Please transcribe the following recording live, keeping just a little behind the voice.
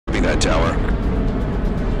that tower.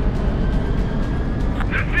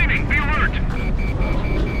 They're thieving! Be alert!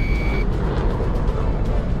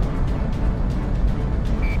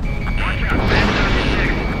 Watch out! Bandits on your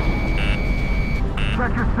 6.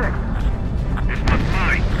 Sector 6. This one's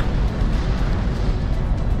mine.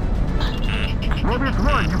 Mobius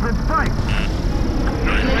 1, you've been sniped.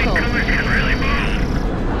 Those white colors can really move.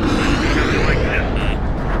 Something like this.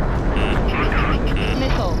 Lock on.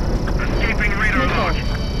 Missile. Escaping radar lock.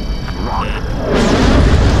 Locked.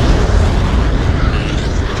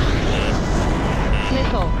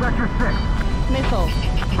 Missile. Sector 6. Missile.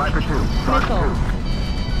 Viper 2. Fox Missile.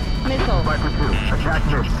 2. Missile. Viper 2. Attack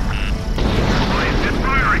missed. It's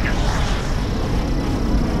firing!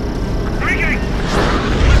 Breaking!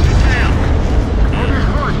 What's the tail? Mobius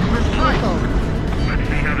 1, you've been sniped. Missile. Let's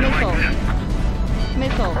see how they like this.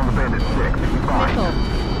 Missile. On the bandit 6. Fine. Missile.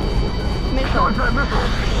 Missile. Contact missile.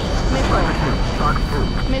 Missile. Viper 2. Fox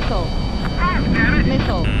 2. Missile. Damn it!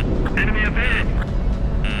 Missile. Enemy ahead!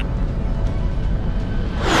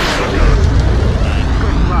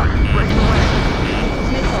 Good luck. Breaking away.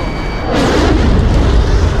 Missile.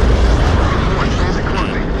 One bandit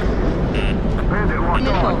closing. Bandit locked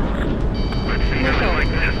Missile. on. Let's see how they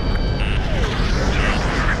like this.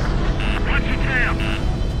 Watch your tail!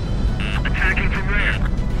 Attacking from rear.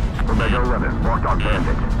 Omega 11. Locked on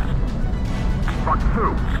bandit. Fox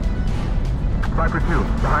 2. Viper 2.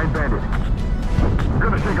 Behind bandit.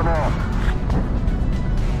 Gonna shake them off.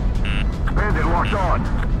 Bandit locked on.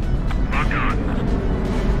 Lock on.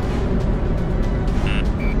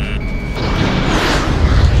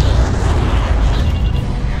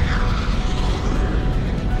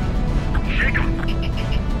 Shake 'em.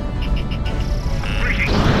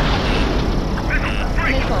 Breaking. Missile.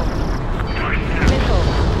 Break. Missile. Nice. Missile.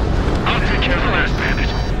 I'll take care of the last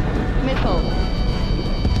bandit. Missile.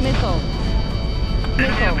 Missile.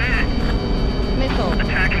 Enemy Missile. ahead. Missile.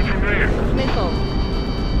 Attacking from rear. Missile.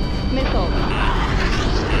 Missile.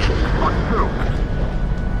 Fox 2.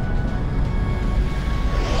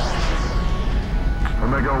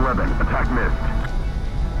 Omega 11. Attack missed.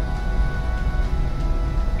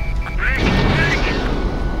 Break. Break.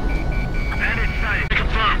 Bandit sighted.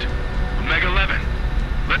 Confirmed. Omega 11.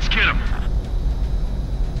 Let's get him.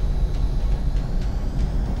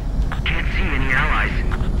 Can't see any allies.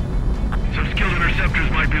 Some skilled interceptors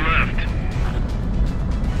might be left.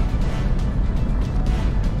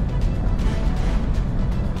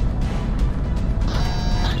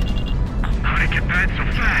 How'd it get bad so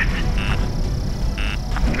fast?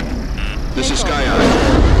 This is Sky Eye.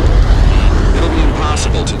 It'll be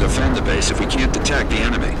impossible to defend the base if we can't detect the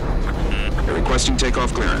enemy. They're requesting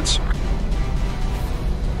takeoff clearance.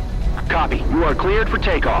 Copy. You are cleared for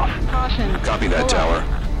takeoff. Caution. Copy that tower.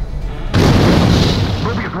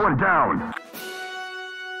 Mobius 1 down.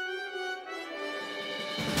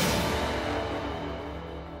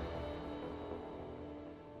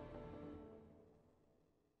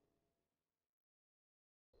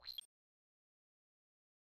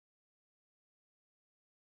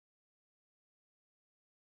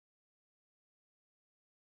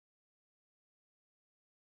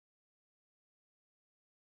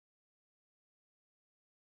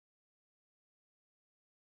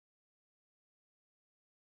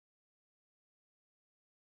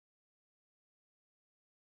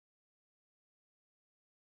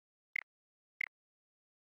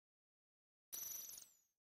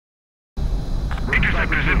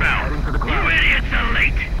 Interceptors inbound. You idiots are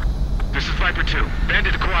late. This is Viper 2.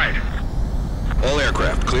 Bandit acquired. All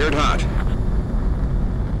aircraft cleared hot.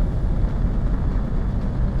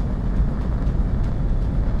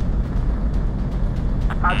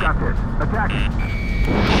 I've got this. Attacking.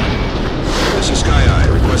 This is Sky Eye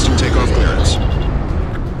requesting takeoff clearance.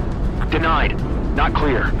 Denied. Not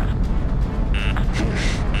clear.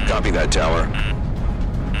 Copy that tower.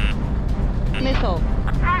 Missile.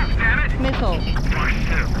 Damn it! Missile. Fox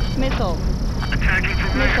 2. Missile. Attacking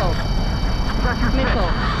from rear. Missile.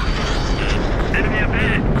 Missile. Enemy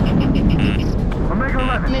ahead. Omega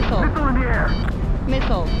 11. Missile. Missile in the air.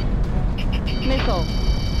 Missile. Missile.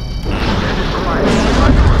 Bandit quiet.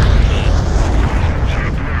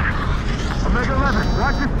 Omega 11.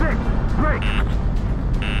 Watch your 6. Break.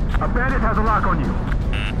 A bandit has a lock on you.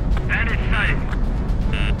 Bandit sighted.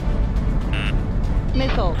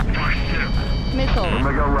 Missile. Fox 2. Missile.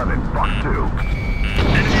 Omega 11. Fox 2.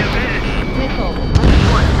 Enemy ahead. Missile.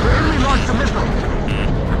 What? The enemy launched a missile.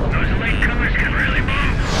 Those late comers can really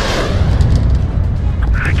move.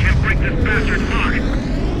 I can't break this bastard's lock.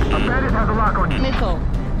 A bandit has a lock on you. Missile.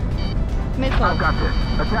 Missile. I've got this.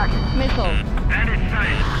 Attacking. Missile. Bandit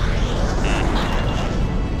sighted.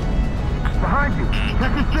 Behind you.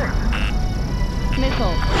 Sector 6.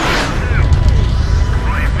 Missile.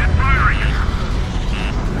 Roy, been firing.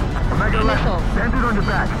 Omega left. Missile. Bandit on your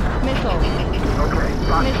back. Missile. Okay,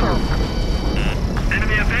 Fox Missile. 2.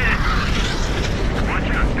 Enemy evaded. Watch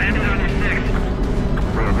out, bandit on your 6.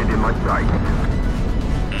 Bandit in my sight.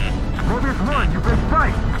 Mobius 1, you've been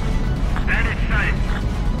sight. Bandit sighted.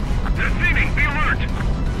 They're thieving, be alert.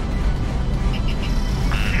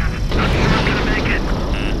 Not sure I'm gonna make it.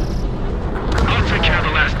 I'll take care of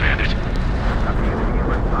the last bandit. Got the enemy in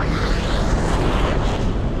my sight.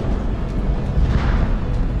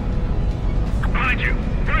 Behind you,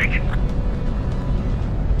 break.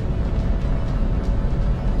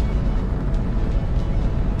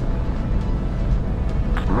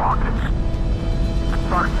 Locked.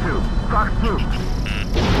 Fox 2. Fox 2.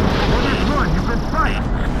 Mobius 1, you've been sight.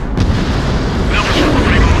 Numbers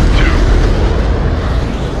reporting on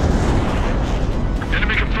 2.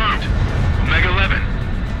 Enemy confirmed. Omega 11.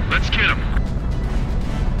 Let's get him.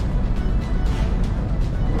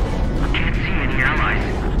 Can't see any allies.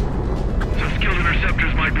 Some skilled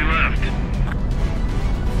interceptors might be left.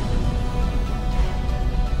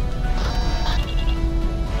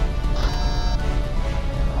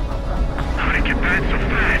 How'd it get bad so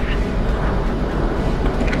fast?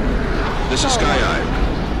 This is Sky Eye.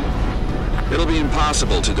 It'll be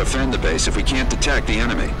impossible to defend the base if we can't detect the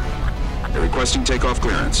enemy. They're requesting takeoff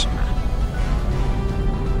clearance.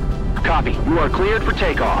 Copy. You are cleared for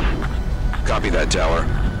takeoff. Copy that, Tower.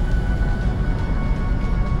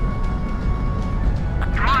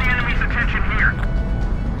 Draw the enemy's attention here.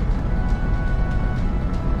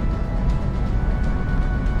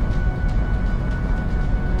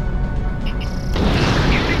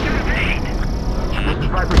 You think you're evade? This is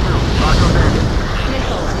Viper 2. Lock on bandit.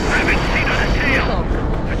 Missile. Haven't seen on a tail. Missile.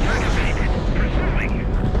 Attack evaded. Pursuing.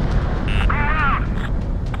 Go around.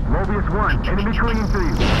 Mobius 1, enemy clinging to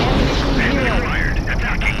you. Ammunition Bandit 0. fired.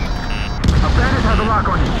 Attacking. A bandit has a lock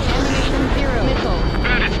on you. Ammunition 0. Missile.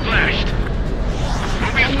 Bandit splashed.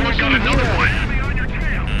 Mobius 1 got another Zero. one. Enemy on your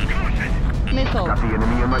tail. Caution. Missile. Got the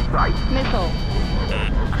enemy in my sight. Missile.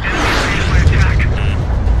 Enemy evaded my attack.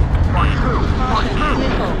 Fox 2. Fox Caution. 2.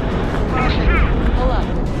 Missile. Caution. Pull up.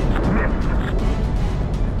 Missed.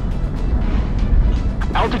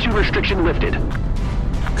 Altitude restriction lifted.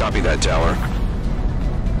 Copy that, Tower.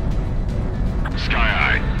 Sky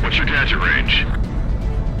Eye, what's your gadget range?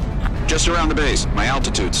 Just around the base. My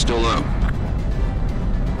altitude's still low.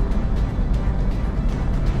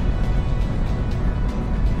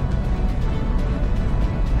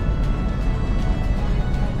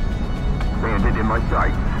 Bandit in my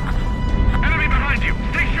sight. Enemy behind you.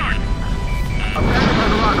 Stay sharp. A bandit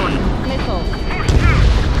has a lock on you. Missile. Force 2.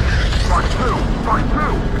 Fox 2. Fox 2.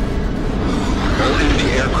 All enemy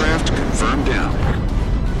aircraft confirmed down.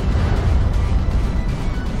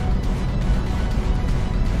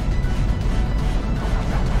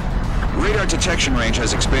 Radar detection range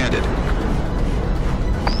has expanded.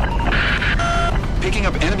 Picking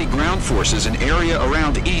up enemy ground forces in area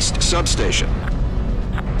around East Substation.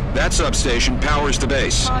 That substation powers the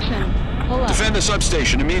base. Caution. Pull up. Defend the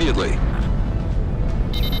substation immediately.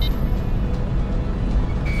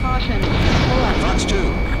 Caution. Pull up. Fox 2.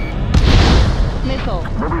 Missile.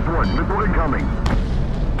 Mobius 1, missile incoming.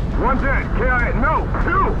 One's in. KIA. No.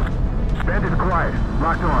 2. Bandit acquired.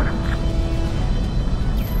 Locked on.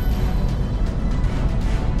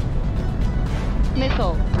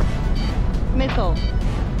 Missile. Missile.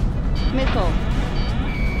 Missile.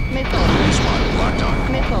 Missile. Spotted. Locked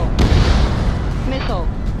on. Missile. Missile.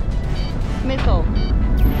 Missile.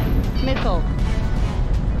 Missile.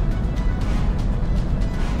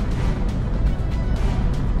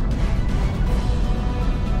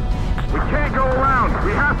 We can't go around.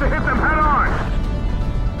 We have to hit them head on.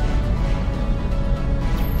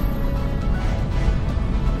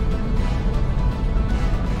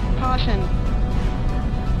 Caution.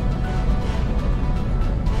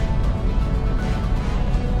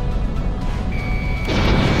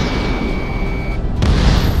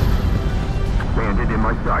 Bandit in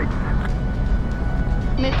my sights.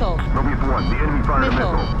 Missile. Mobius 1, the enemy fired a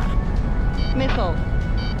Missile. missile.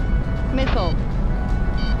 Missile.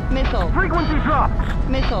 Missile. Frequency drop.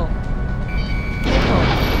 Missile. Missile.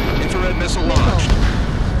 Infrared missile Missile. launched.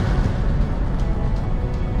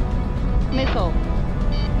 Missile.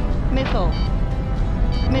 Missile.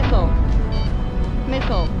 Missile.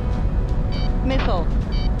 Missile. Missile.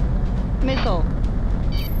 Missile.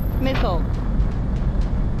 Missile.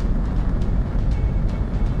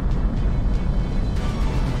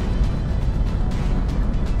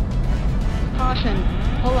 Caution.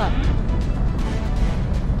 Pull up.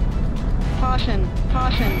 Caution.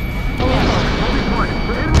 Caution. Pull up. Mobius 1,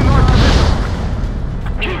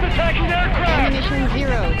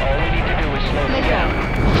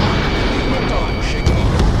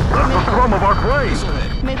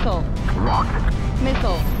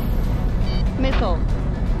 Missile. Missile.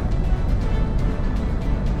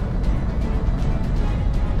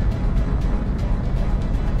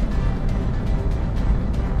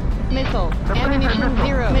 Missile. Ammunition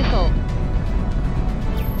 0. Missile.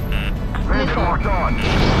 Bandit locked on.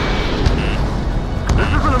 This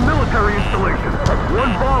isn't a military installation.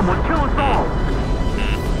 One bomb would kill us all.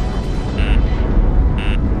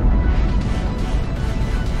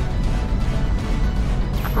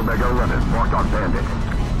 Omega 11, marked on Bandit.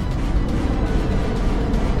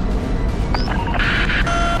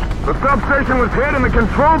 The substation was hit and the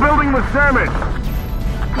control building was damaged.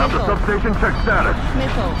 Have the Missile. substation check status.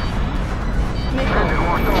 Missile. Bandit Missile.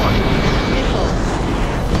 locked on. Missile.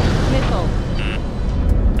 Missile.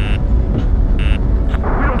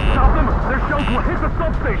 If we don't stop them, their shells will hit the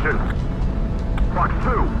substation. Fox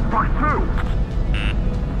 2, Fox 2.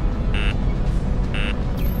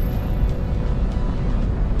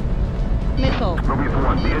 Missile. Mobius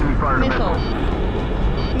 1, the enemy fired a Missile.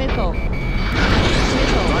 missile. Missile.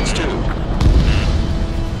 Missile. Fox 2.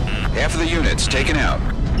 Half of the units taken out.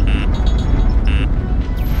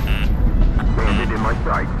 Bandit in my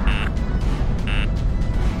sight.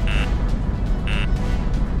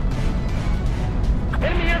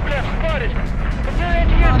 Enemy aircraft spotted. Prepare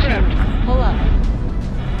Caution. anti-aircraft. Pull up.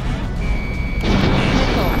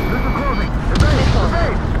 Missile. This is closing. Evade! Missile.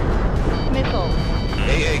 Evade! Missile.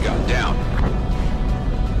 AA gun down.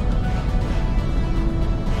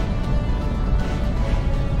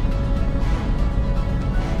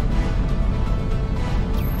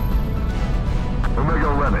 Omega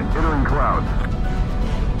 11, entering clouds.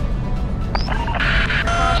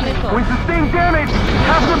 We Missile. sustained damage!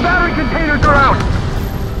 Half the battery containers are out!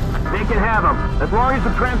 They can have them. As long as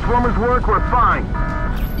the transformers work, we're fine.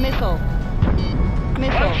 Missile. Find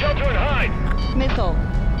Missile. shelter and hide. Missile.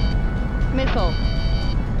 Missile.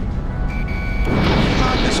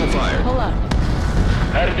 Missile fired. Pull up.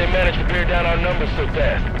 How did they manage to bear down our numbers so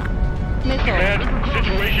fast? Missile. Command,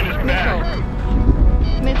 situation is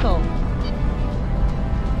bad. Missile. Missile.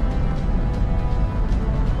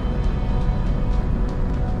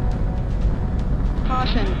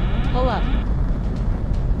 Caution. Pull up.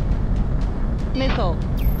 Missile.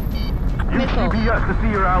 Use Missile. GPS to see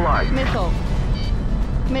your allies. Missile.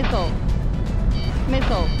 Missile.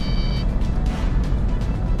 Missile.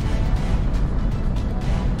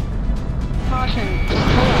 Caution.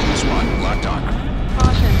 Pull up. This one, locked on.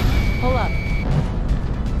 Caution. Pull up.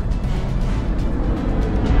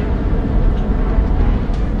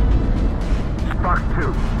 Fox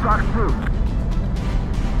 2, Fox 2.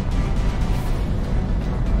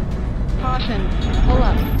 Caution. Pull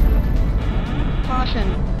up. Caution.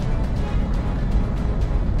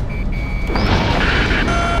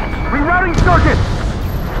 Rerouting circuit!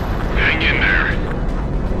 Hang in there.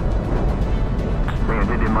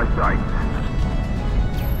 Bandit in my sights.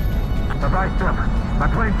 Advise them. My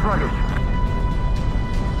plane's sluggish.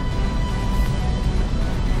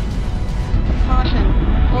 Caution.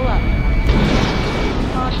 Pull up.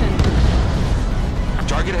 Caution.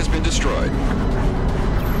 Target has been destroyed.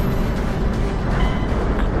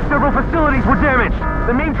 Several facilities were damaged.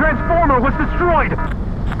 The main transformer was destroyed.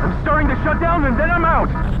 I'm starting to shut down and then I'm out.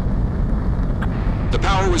 The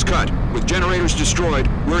power was cut. With generators destroyed,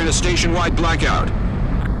 we're in a station-wide blackout.